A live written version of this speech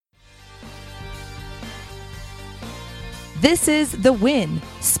This is The Win,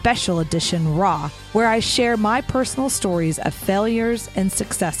 Special Edition Raw, where I share my personal stories of failures and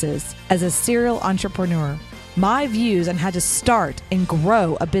successes as a serial entrepreneur. My views on how to start and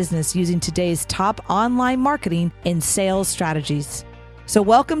grow a business using today's top online marketing and sales strategies. So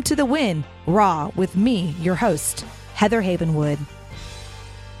welcome to The Win, Raw, with me, your host, Heather Havenwood.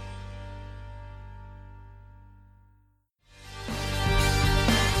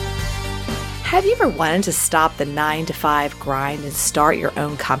 Have you ever wanted to stop the 9-to-5 grind and start your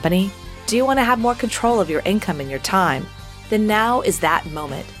own company? Do you want to have more control of your income and your time? Then now is that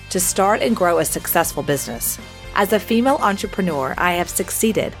moment to start and grow a successful business. As a female entrepreneur, I have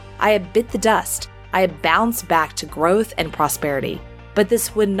succeeded. I have bit the dust. I have bounced back to growth and prosperity. But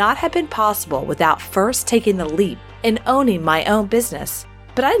this would not have been possible without first taking the leap and owning my own business.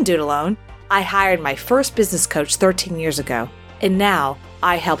 But I didn't do it alone. I hired my first business coach 13 years ago. And now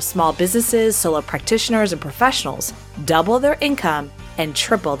I help small businesses, solo practitioners, and professionals double their income and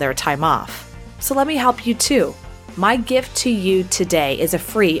triple their time off. So let me help you too. My gift to you today is a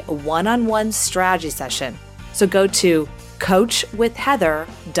free one-on-one strategy session. So go to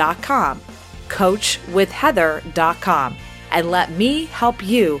coachwithheather.com, coachwithheather.com, and let me help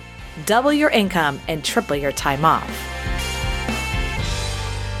you double your income and triple your time off.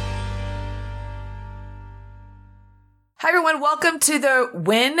 Hi, everyone. Welcome to The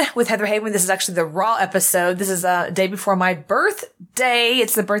Win with Heather Havenwood. This is actually the Raw episode. This is a day before my birthday.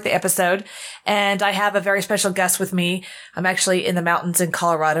 It's the birthday episode, and I have a very special guest with me. I'm actually in the mountains in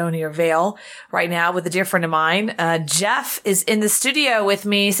Colorado near Vail right now with a dear friend of mine. Jeff is in the studio with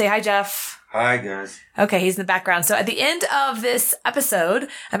me. Say hi, Jeff. Hi, guys. Okay, he's in the background. So at the end of this episode,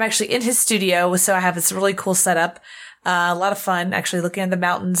 I'm actually in his studio, so I have this really cool setup. A lot of fun actually looking at the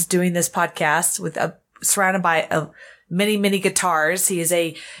mountains doing this podcast with surrounded by many guitars. He is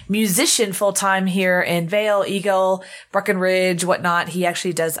a musician full-time here in Vail, Eagle, Breckenridge, whatnot. He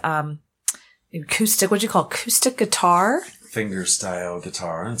actually does acoustic, what do you call acoustic guitar? Finger-style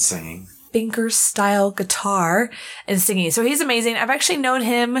guitar and singing. Finger-style guitar and singing. So he's amazing. I've actually known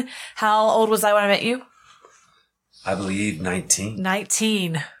him. How old was I when I met you? I believe 19.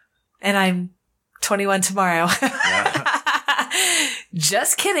 19. And I'm 21 tomorrow. Yeah.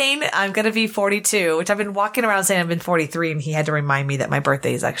 Just kidding. I'm going to be 42, which I've been walking around saying I've been 43, and he had to remind me that my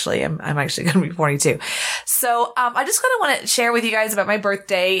birthday is actually, I'm actually going to be 42. So, I just kind of want to share with you guys about my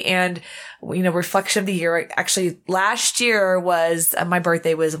birthday and, reflection of the year. Actually, last year was, my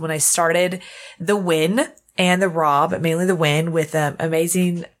birthday was when I started The Win and the Raw, but mainly The Win with an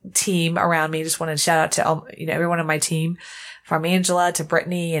amazing team around me. Just want to shout out to, everyone on my team, from Angela to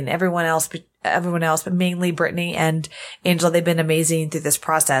Brittany and everyone else, but mainly Brittany and Angela. They've been amazing through this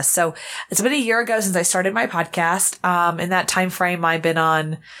process. So it's been a year ago since I started my podcast. In that time frame, I've been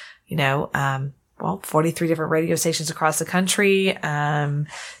on, 43 different radio stations across the country, 3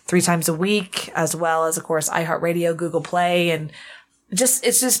 times a week, as well as, of course, iHeartRadio, Google Play, and it's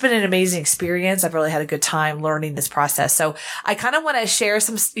just been an amazing experience. I've really had a good time learning this process. So I kind of want to share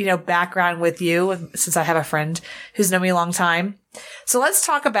some, background with you, since I have a friend who's known me a long time. So let's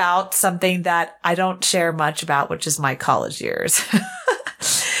talk about something that I don't share much about, which is my college years.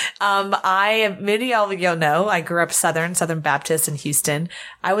 Many of you know, I grew up Southern Baptist in Houston.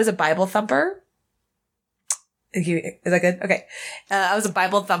 I was a Bible thumper. Is that good? Okay. I was a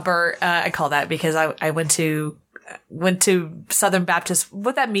Bible thumper. I call that because I went to Southern Baptist.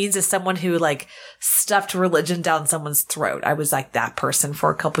 What that means is someone who stuffed religion down someone's throat. I was like that person for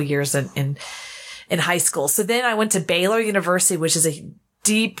a couple years in high school. So then I went to Baylor University, which is a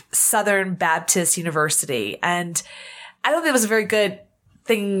deep Southern Baptist university. And I don't think it was a very good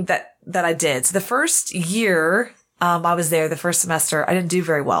thing that I did. So the first year, I was there, the first semester, I didn't do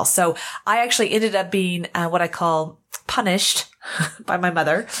very well. So I actually ended up being what I call punished by my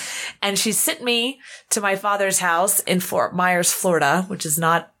mother. And she sent me to my father's house in Fort Myers, Florida, which is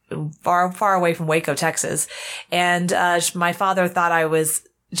not far away from Waco, Texas. And my father thought I was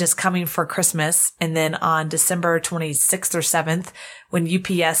just coming for Christmas. And then on December 26th or 7th, when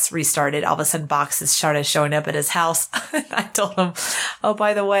UPS restarted, all of a sudden boxes started showing up at his house. I told him, oh,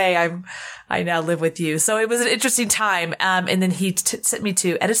 by the way, I now live with you. So it was an interesting time. And then he sent me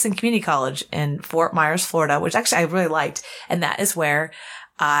to Edison Community College in Fort Myers, Florida, which actually I really liked. And that is where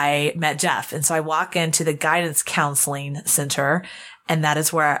I met Jeff. And so I walk into the guidance counseling center, and that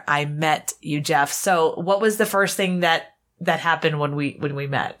is where I met you, Jeff. So what was the first thing that happened when we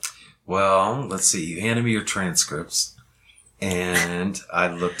met? Well, let's see. You handed me your transcripts, and I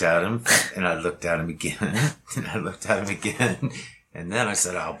looked at him, and I looked at him again, and I looked at him again, and then I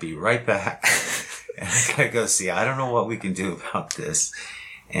said, I'll be right back. And I gotta go see. I don't know what we can do about this.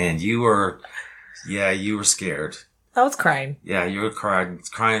 And you were scared. I was crying. Yeah, you were crying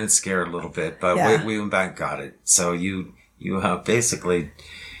and scared a little bit, but we went back and got it. So you basically...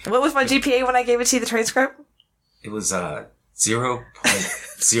 What was my GPA when I gave it to you, the transcript? It was 0.00.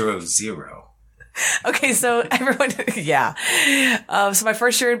 Okay, so everyone, yeah. So my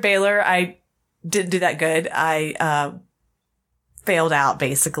first year in Baylor, I didn't do that good. I failed out,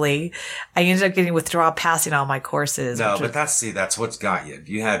 basically. I ended up getting withdrawal passing all my courses. No, but that's what's got you.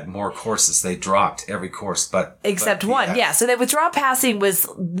 You had more courses. They dropped every course, except one. Yeah. So that withdrawal passing was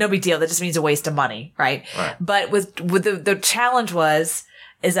no big deal. That just means a waste of money, right? But with the challenge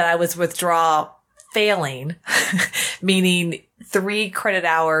is that I was withdrawal failing, meaning 3 credit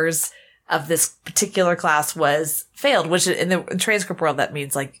hours of this particular class was failed, which in the transcript world, that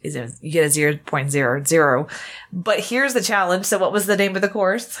means like, you get a 0.00. But here's the challenge. So what was the name of the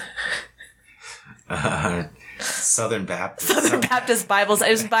course? Southern Baptist. Southern Baptist Bible.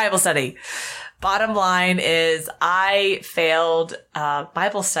 It was Bible study. Bottom line is I failed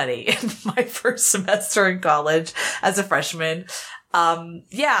Bible study in my first semester in college as a freshman.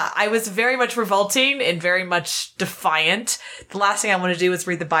 I was very much revolting and very much defiant. The last thing I want to do is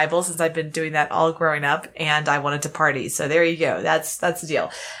read the Bible, since I've been doing that all growing up, and I wanted to party. So there you go. That's the deal.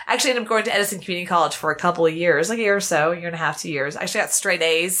 I actually ended up going to Edison Community College for a couple of years, like a year or so, 1.5 years, 2 years. I actually got straight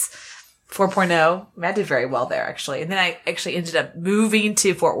A's, 4.0. I did very well there, actually. And then I actually ended up moving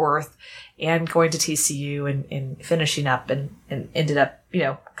to Fort Worth and going to TCU and finishing up and ended up,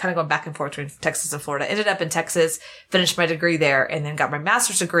 kind of going back and forth between Texas and Florida. Ended up in Texas, finished my degree there, and then got my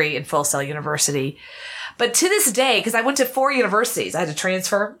master's degree in Full Sail University. But to this day, because I went to 4 universities, I had to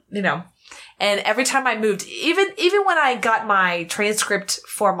transfer, and every time I moved, even when I got my transcript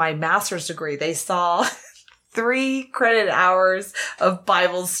for my master's degree, they saw 3 credit hours of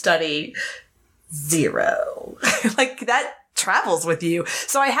Bible study, 0. Like that travels with you.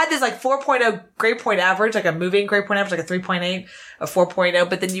 So I had this like 4.0 grade point average, like a moving grade point average, like a 3.8, a 4.0,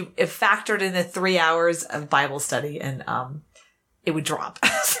 but then it factored in the 3 hours of Bible study, and it would drop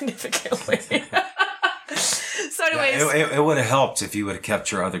significantly. So anyways. Yeah, it would have helped if you would have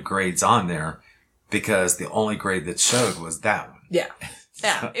kept your other grades on there, because the only grade that showed was that one. Yeah.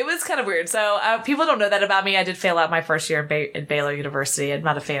 Yeah, it was kind of weird. So people don't know that about me. I did fail out my first year in Baylor University. I'm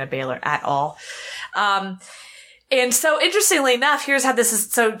not a fan of Baylor at all. And so interestingly enough, here's how this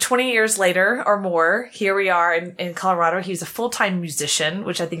is. So 20 years later or more, here we are in Colorado. He's a full-time musician,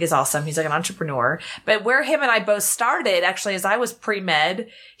 which I think is awesome. He's like an entrepreneur. But where him and I both started, actually, as I was pre-med,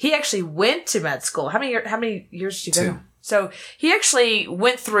 he actually went to med school. How many years did you go? 2. So he actually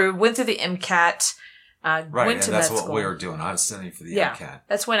went through the MCAT. Right, went and to that's med what school. we were doing. I was studying for the Yeah, MCAT.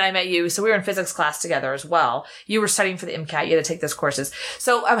 that's when I met you. So we were in physics class together as well. You were studying for the MCAT. You had to take those courses.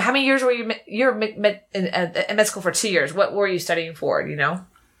 So how many years were you? You were in med school for 2 years. What were you studying for? Do you know?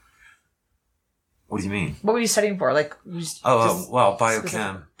 What do you mean? What were you studying for? Like, well,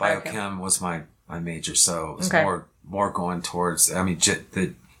 biochem. Biochem was my major, so it was more going towards. I mean,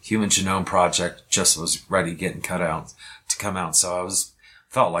 the Human Genome Project just was ready, getting cut out to come out. So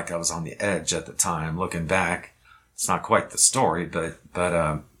felt like I was on the edge at the time. Looking back, it's not quite the story, but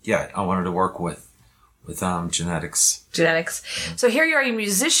yeah, I wanted to work with genetics. So here you are, a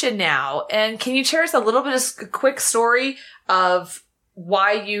musician now, and can you share us a little bit of a quick story of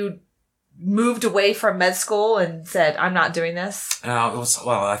why you moved away from med school and said, I'm not doing this?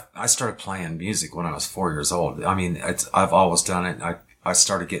 I started playing music when I was 4 years old. I mean, I've always done it. I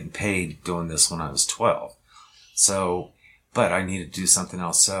started getting paid doing this when I was 12. So, but I needed to do something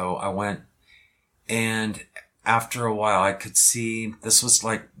else. So I went, and after a while I could see, this was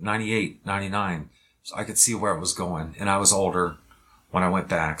like 98, 99. So I could see where it was going, and I was older when I went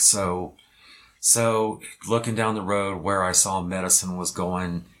back. So looking down the road where I saw medicine was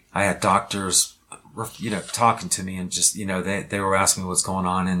going, I had doctors, talking to me, and just, they were asking me what's going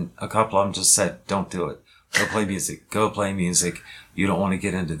on, and a couple of them just said, don't do it. Go play music. You don't want to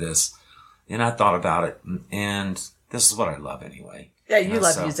get into this. And I thought about it, and this is what I love anyway. Yeah, you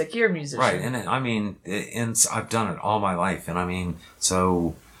love music. You're a musician. Right. And and I've done it all my life. And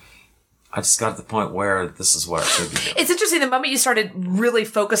so I just got to the point where this is what I should be doing. It's interesting. The moment you started really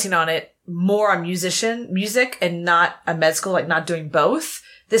focusing on it more on music and not a med school, like not doing both,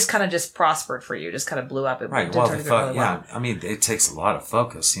 this kind of just prospered for you. Just kind of blew up. Right. Well, yeah. I mean, it takes a lot of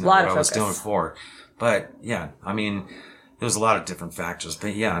focus, what I was doing before. But yeah, I mean, there was a lot of different factors.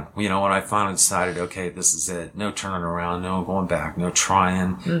 But yeah, when I finally decided, okay, this is it. No turning around, no going back, no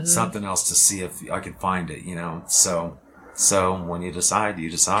trying something else to see if I could find it, So when you decide, you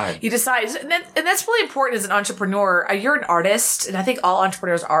decide. And that's really important as an entrepreneur. You're an artist, and I think all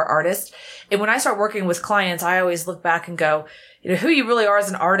entrepreneurs are artists. And when I start working with clients, I always look back and go, who you really are as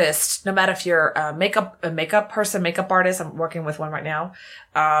an artist, no matter if you're a makeup person, makeup artist. I'm working with one right now.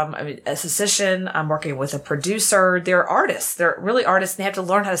 A esthetician. I'm working with a producer. They're artists. They're really artists, and they have to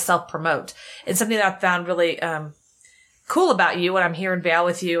learn how to self-promote. It's something that I found really, cool about you when I'm here in Vail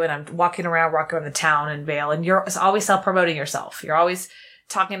with you and I'm walking around the town in Vail, and you're always self-promoting yourself. You're always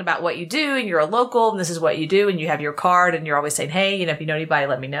talking about what you do, and you're a local, and this is what you do, and you have your card, and you're always saying, hey, if you know anybody,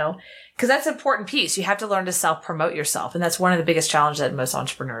 let me know. Because that's an important piece. You have to learn to self-promote yourself. And that's one of the biggest challenges that most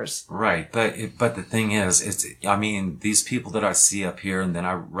entrepreneurs. Right. But the thing is, these people that I see up here, and then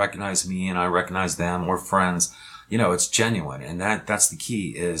I recognize me and I recognize them, we're friends, it's genuine. And that's the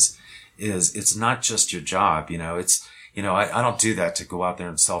key is it's not just your job. I don't do that to go out there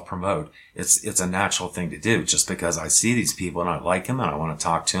and self-promote. It's a natural thing to do just because I see these people and I like them and I want to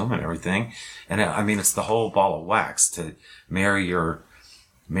talk to them and everything. And it's the whole ball of wax to marry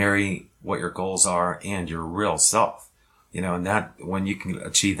what your goals are and your real self, and that when you can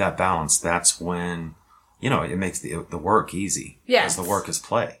achieve that balance, that's when, it makes the work easy. Yeah. Because the work is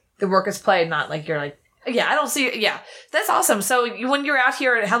play. The work is play, not like you're like, yeah, I don't see, yeah, that's awesome. So when you're out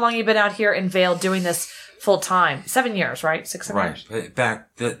here, how long have you been out here in Vail doing this full time? 7 years, right? 6, 7 years. Right.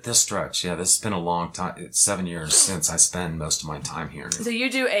 Back this stretch. Yeah. This has been a long time. It's 7 years since I spend most of my time here. So you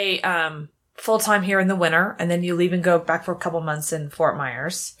do a, full time here in the winter, and then you leave and go back for a couple months in Fort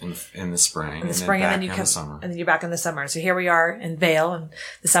Myers in the spring, and then you come in the summer, and then you're back in the summer. So here we are in Vail in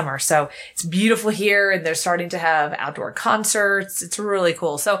the summer. So it's beautiful here, and they're starting to have outdoor concerts. It's really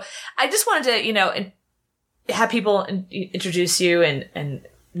cool. So I just wanted to, have people introduce you and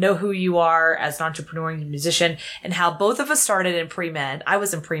know who you are as an entrepreneur and musician, and how both of us started in pre-med. I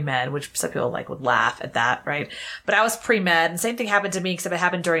was in pre-med, which some people would laugh at that, right? But I was pre-med, and same thing happened to me, except it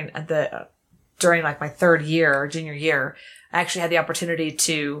happened during my third year, junior year. I actually had the opportunity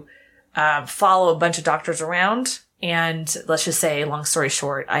to follow a bunch of doctors around. And let's just say, long story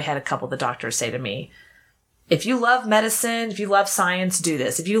short, I had a couple of the doctors say to me, if you love medicine, if you love science, do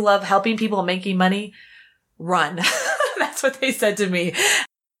this. If you love helping people making money, run. That's what they said to me.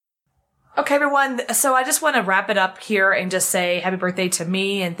 Okay, everyone. So I just want to wrap it up here and just say happy birthday to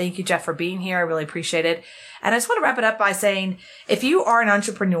me. And thank you, Jeff, for being here. I really appreciate it. And I just want to wrap it up by saying, if you are an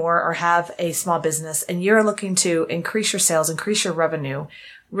entrepreneur or have a small business and you're looking to increase your sales, increase your revenue,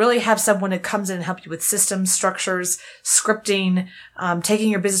 really have someone that comes in and help you with systems, structures, scripting, taking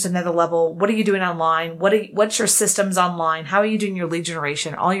your business to another level. What are you doing online? What's your systems online? How are you doing your lead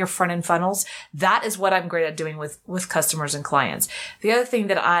generation? All your front end funnels. That is what I'm great at doing with customers and clients. The other thing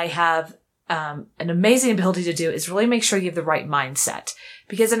that I have an amazing ability to do is really make sure you have the right mindset,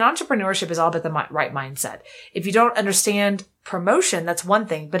 because an entrepreneurship is all about the right mindset. If you don't understand promotion, that's one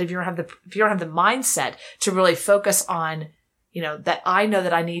thing. But if you don't have the mindset to really focus on, that I know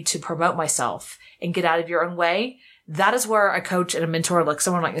that I need to promote myself and get out of your own way, that is where a coach and a mentor, like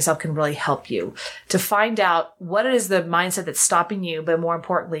someone like yourself, can really help you to find out what is the mindset that's stopping you. But more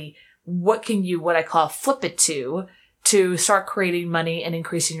importantly, what I call flip it to start creating money and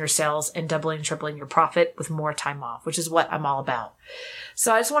increasing your sales and doubling and tripling your profit with more time off, which is what I'm all about.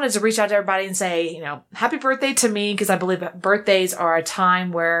 So I just wanted to reach out to everybody and say, happy birthday to me, because I believe that birthdays are a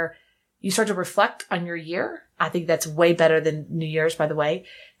time where you start to reflect on your year. I think that's way better than New Year's, by the way,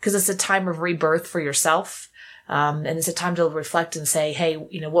 because it's a time of rebirth for yourself. And it's a time to reflect and say, hey,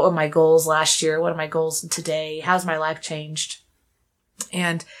 what were my goals last year? What are my goals today? How's my life changed?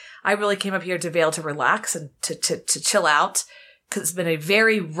 And I really came up here to Vail to relax and to chill out, because it's been a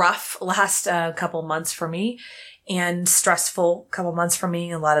very rough last couple months for me, and stressful couple months for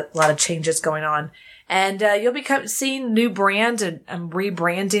me. A lot of changes going on, and you'll be seeing new brand, and I'm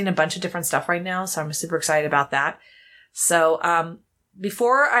rebranding a bunch of different stuff right now. So I'm super excited about that. So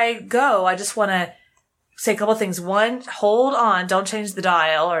before I go, I just want to say a couple of things. One, hold on, don't change the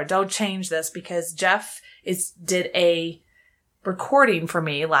dial, or don't change this, because Jeff did a recording for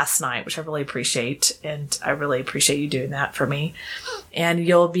me last night, which I really appreciate. And I really appreciate you doing that for me. And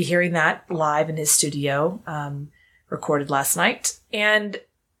you'll be hearing that live in his studio, recorded last night. And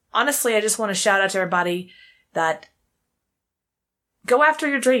honestly, I just want to shout out to everybody that go after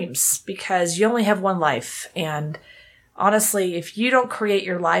your dreams, because you only have one life. And honestly, if you don't create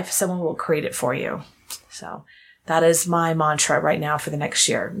your life, someone will create it for you. So that is my mantra right now for the next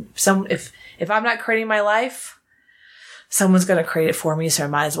year. If I'm not creating my life, someone's going to create it for me, so it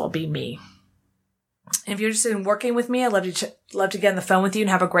might as well be me. And if you're interested in working with me, I'd love to get on the phone with you and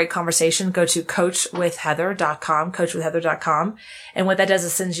have a great conversation. Go to coachwithheather.com, coachwithheather.com. And what that does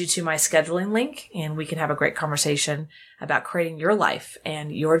is sends you to my scheduling link, and we can have a great conversation about creating your life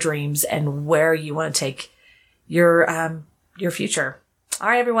and your dreams and where you want to take your future. All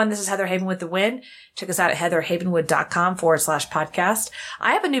right, everyone. This is Heather Haven with the Win. Check us out at heatherhavenwood.com/podcast.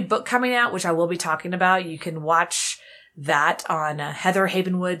 I have a new book coming out, which I will be talking about. You can watch that on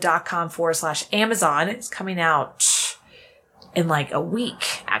heatherhavenwood.com/Amazon. It's coming out in like a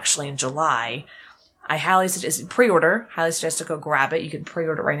week, actually in July. I highly suggest pre-order. Highly suggest to go grab it. You can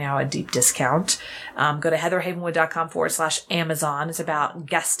pre-order it right now at a deep discount. Go to heatherhavenwood.com/Amazon. It's about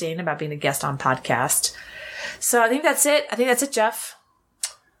guesting, about being a guest on podcast. So I think that's it. Jeff.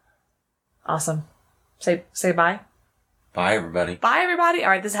 Awesome. Say bye. Bye, everybody. Bye, everybody.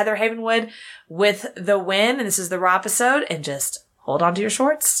 All right, this is Heather Havenwood with the Win, and this is the RAW episode. And just hold on to your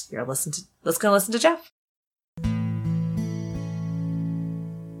shorts. Let's go listen to Jeff.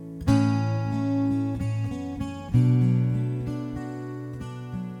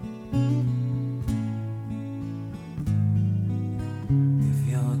 If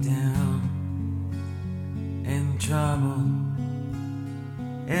you're down in trouble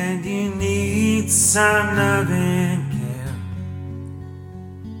and you need some love and care,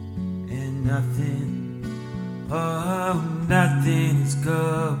 and nothing is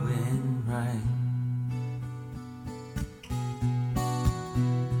going right,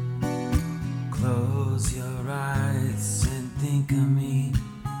 close your eyes and think of me.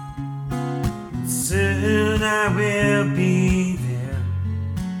 Soon I will be there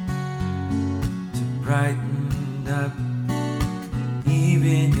to brighten up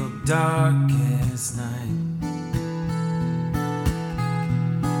even your darkest night.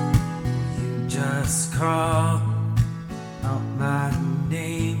 You just call out my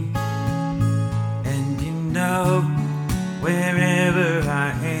name, and you know wherever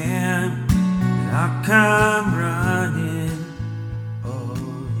I am, I'll come running.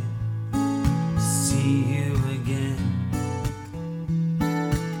 Oh, yeah. See you again.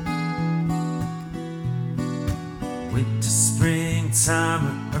 Winter, spring,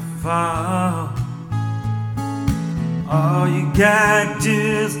 summer, or fall, all you gotta do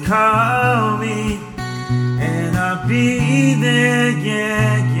is call me, and I'll be there.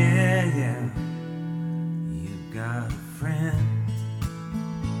 Yeah, yeah, yeah. You got a friend.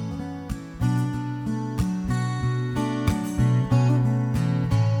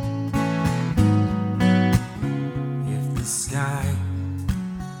 If the sky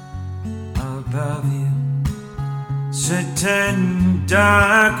above you should turn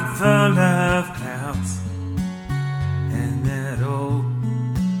dark and full of clouds, and that old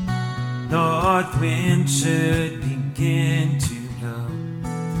north wind should begin to blow,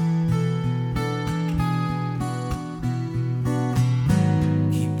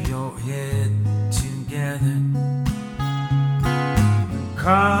 keep your head together and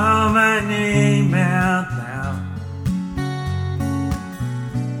call my name out loud.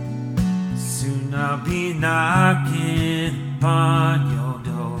 Soon I'll be knocking upon your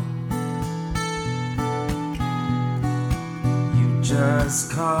door. You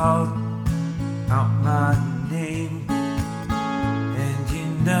just called out my name, and you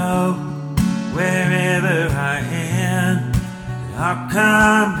know wherever I am, I'll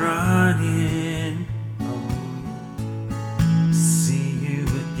come running. Oh, see you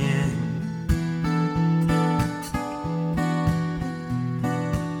again.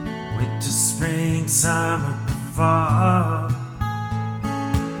 Winter, spring, summer, fall,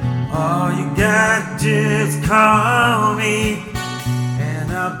 all you gotta do is call me,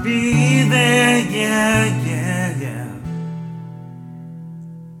 and I'll be there. Yeah, yeah, yeah.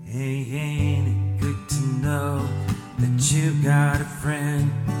 Hey, ain't it good to know that you got a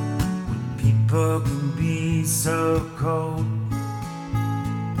friend when people can be so cold?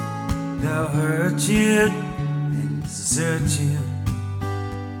 They'll hurt you and desert you,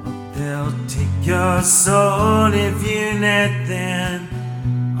 or they'll take your soul if you let them.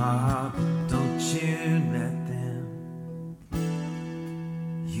 Oh, don't you let them.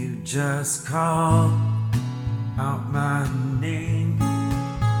 You just call out my name,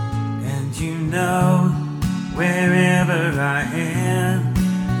 and you know wherever I am,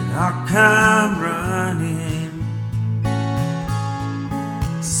 I'll come running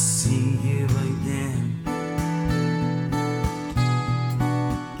to see you again.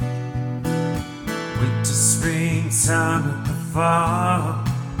 Winter, spring, summer, fall,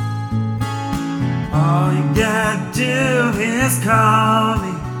 all you gotta do is call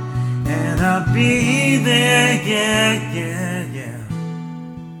me, and I'll be there. Yeah, yeah, yeah.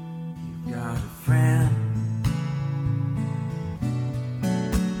 You've got a friend.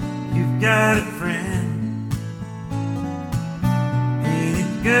 You've got a friend. Ain't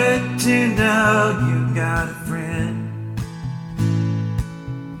it good to know you've got a friend?